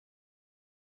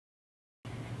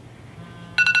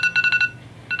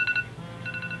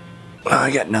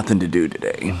I got nothing to do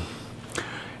today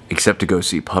except to go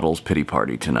see Puddles Pity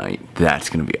Party tonight. That's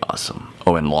gonna be awesome.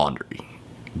 Oh, and laundry.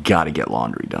 Gotta get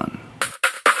laundry done.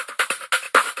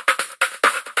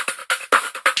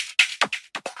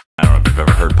 I don't know if you've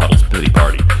ever heard Puddles Pity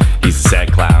Party. He's a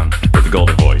sad clown with a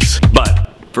golden voice.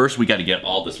 But first we gotta get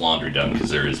all this laundry done because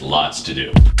there is lots to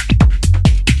do.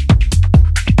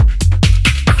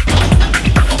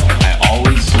 I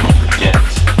always forget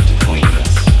to clean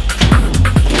this.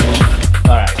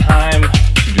 Alright, time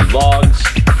to do logs,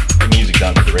 get music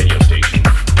done for the radio station.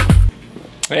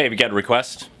 Hey, have you got a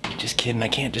request? Just kidding, I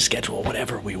can't just schedule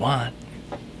whatever we want.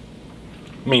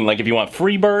 I mean, like if you want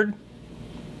Freebird,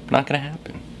 not gonna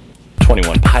happen.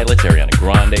 21 Pilots, Ariana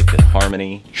Grande, Fifth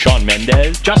Harmony, Shawn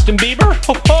Mendes, Justin Bieber.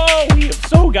 Oh, we have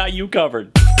so got you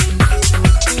covered.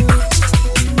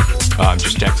 I'm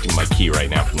just texting my key right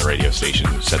now from the radio station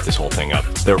to set this whole thing up.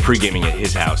 They were pre-gaming at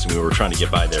his house and we were trying to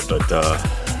get by there, but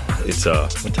it's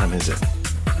what time is it?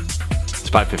 It's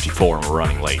 5:54 and we're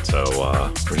running late, so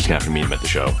we're just gonna have to meet him at the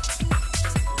show.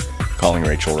 Calling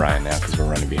Rachel Ryan now because we're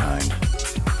running behind.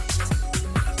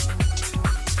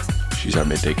 She's our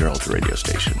midday girl at the radio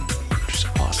station, which is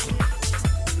awesome.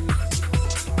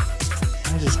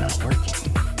 Why is this not working?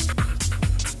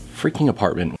 Freaking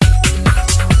apartment.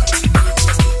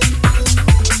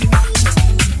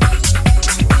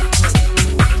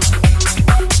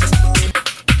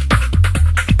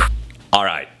 All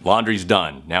right, laundry's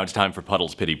done. Now it's time for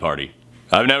Puddles Pity Party.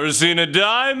 I've never seen a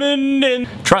diamond in...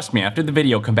 Trust me, after the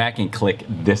video, come back and click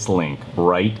this link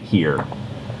right here.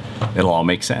 It'll all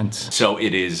make sense. So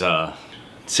it is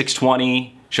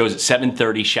 6:20, shows at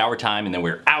 7:30, shower time, and then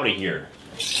we're out of here.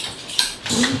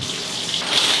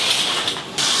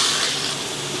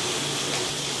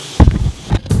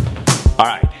 All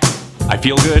right, I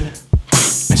feel good, I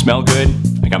smell good,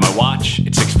 I got my watch,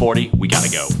 it's 6:40, we gotta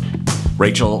go.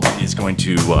 Rachel is going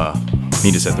to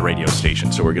meet us at the radio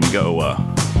station, so we're gonna go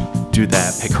do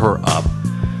that, pick her up.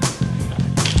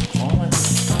 Wallet,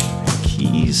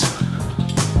 keys,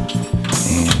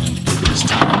 and it is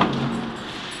time.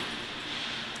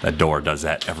 That door does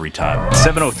that every time.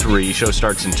 7:03, show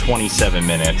starts in 27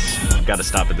 minutes. Gotta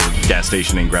stop at the gas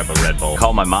station and grab a Red Bull.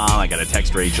 Call my mom, I gotta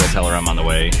text Rachel, tell her I'm on the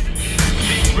way.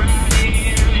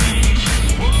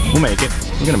 We'll make it,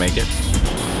 we're gonna make it.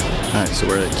 Alright, so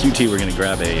we're at QT, we're gonna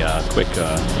grab a quick Red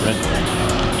Bull.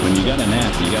 When you got a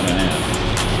nap, you got a nap.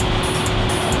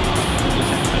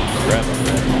 Grab a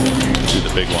Red Bull. Do the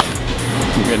big one.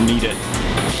 You're gonna need it.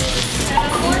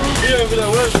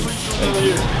 Thank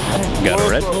you. Got a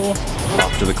Red Bull.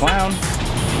 Off to the clown.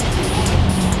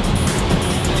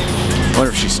 I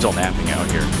wonder if she's still napping out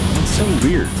here. It's so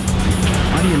weird.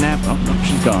 Why do you nap? Oh, no,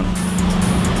 she's gone.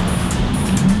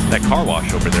 That car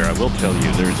wash over there, I will tell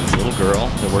you, there's this little girl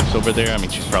that works over there. I mean,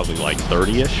 she's probably like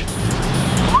 30-ish.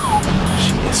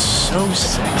 She is so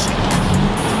sexy.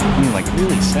 I mean, like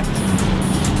really sexy.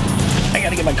 I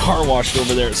gotta get my car washed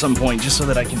over there at some point just so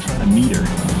that I can try to meet her.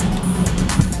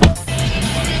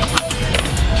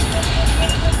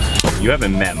 You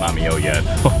haven't met Mommy O yet.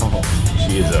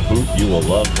 She is a hoot. You will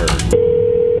love her.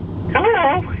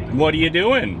 Hello. What are you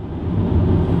doing?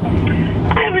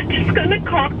 I was just gonna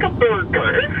cook a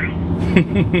burger.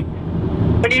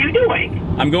 What are you doing?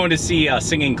 I'm going to see a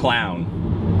singing clown.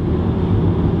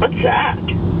 What's that?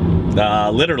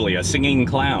 Literally a singing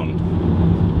clown.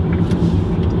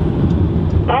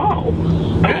 Oh,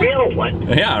 a real one.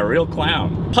 Yeah, a real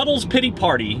clown.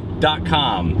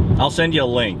 PuddlesPityParty.com. I'll send you a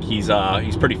link. He's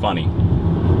pretty funny.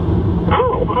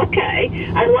 Oh, okay.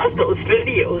 I love those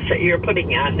videos that you're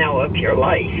putting on now of your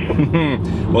life.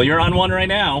 Well, you're on one right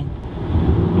now.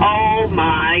 Oh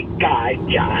my God,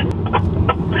 John.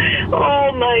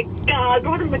 Oh my God,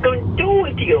 what am I going to do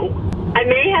with you? I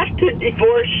may have to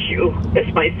divorce you as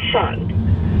my son.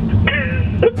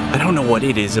 I don't know what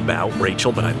it is about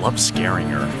Rachel, but I love scaring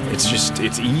her. It's just,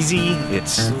 it's easy,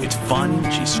 it's fun,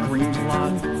 she screams a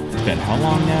lot. It's been how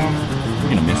long now? We're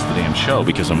gonna miss the damn show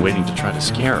because I'm waiting to try to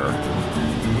scare her.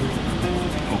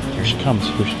 Oh, here she comes,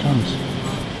 here she comes.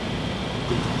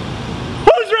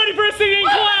 Who's ready for a singing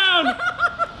clown?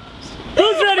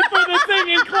 Who's ready for the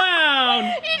singing clown?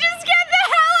 You just scared the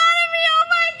hell out of me, oh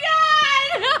my God!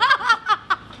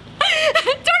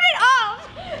 Turn it off!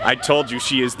 I told you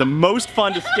she is the most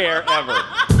fun to scare ever.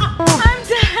 I'm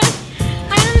dead.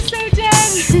 I am so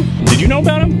dead. Did you know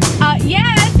about him?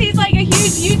 Yes, he's like a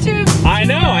huge YouTube channel. I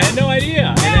know, I had no idea.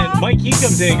 Yeah. And then Mike, he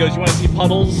comes in and goes, you want to see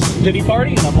Puddles Pity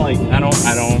Party? And I'm like, I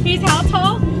don't. He's how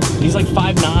tall? He's like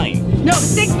 5'9". No,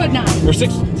 6'9". Or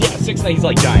 6, yeah, 6'9", he's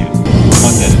like giant.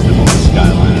 Fuck, that is the most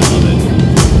skyline, I love it.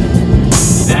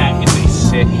 That is a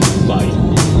sick bite.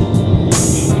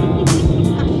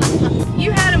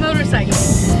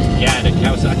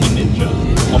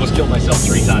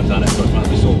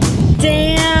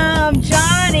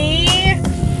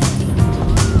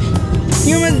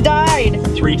 You almost died.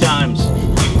 3 times.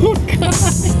 Oh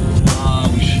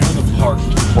god. We should have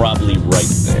parked probably right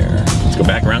there. Let's go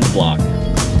back around the block.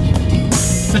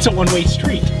 That's a one-way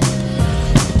street.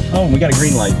 Oh, we got a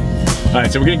green light. All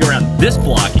right, so we're gonna go around this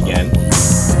block again.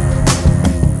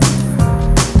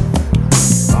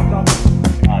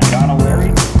 John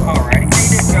O'Leary. All right, how you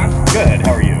doing, John? Good,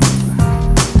 how are you?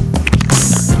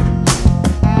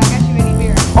 I got you any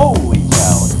beer. Holy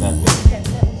cow, look at that thing.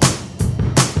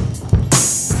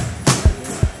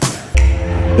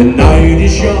 The night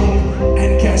is young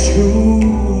and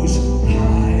cashews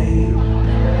high.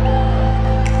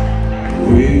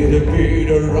 With a bit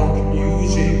of rock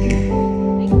music,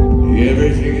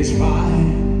 everything is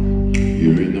fine.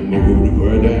 You're in the mood for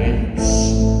a dance.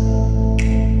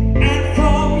 And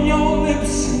from your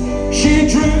lips, she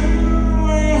drew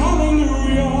a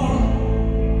hallelujah.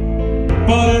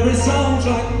 But every song's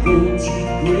like gold teeth,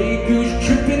 gray goose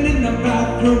tripping in the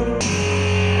bathroom.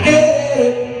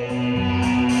 Hey.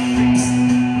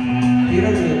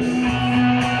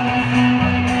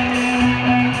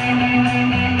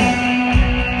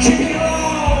 Chicken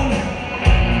around,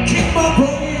 kick my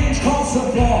brains across the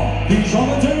floor. These are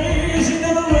the days it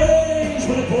never rains,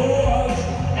 but it pours.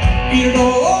 Eat it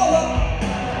all up,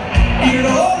 eat it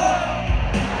all up,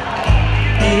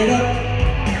 eat it up,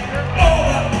 all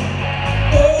up.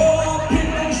 Oh,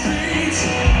 people on the streets,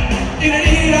 eat it,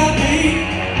 eat up, eat.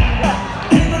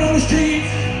 People on the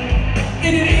streets,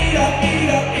 eat it, eat up, eat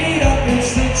up, eat up.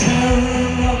 It's the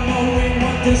terror of knowing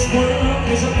what this world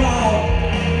is about.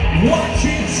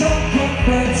 Watching some good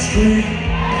friends street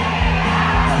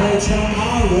for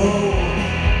tomorrow.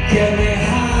 Get me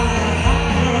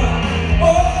higher.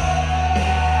 Oh.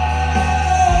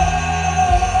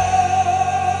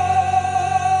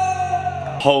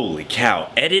 Holy cow,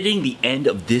 editing the end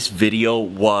of this video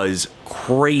was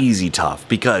crazy tough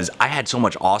because I had so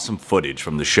much awesome footage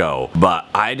from the show, but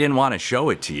I didn't want to show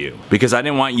it to you because I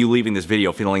didn't want you leaving this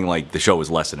video feeling like the show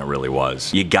was less than it really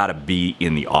was. You gotta be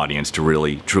in the audience to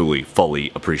really, truly,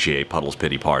 fully appreciate Puddles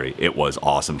Pity Party. It was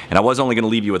awesome. And I was only gonna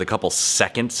leave you with a couple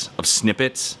seconds of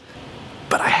snippets,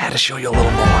 but I had to show you a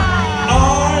little more. I'm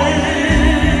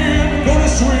gonna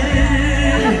swing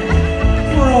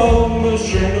from the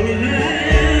chandelier.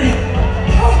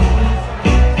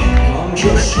 I'm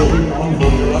just holding on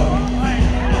for your life.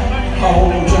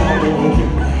 Hold down the broken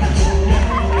glass.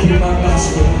 Keep my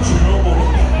gospel to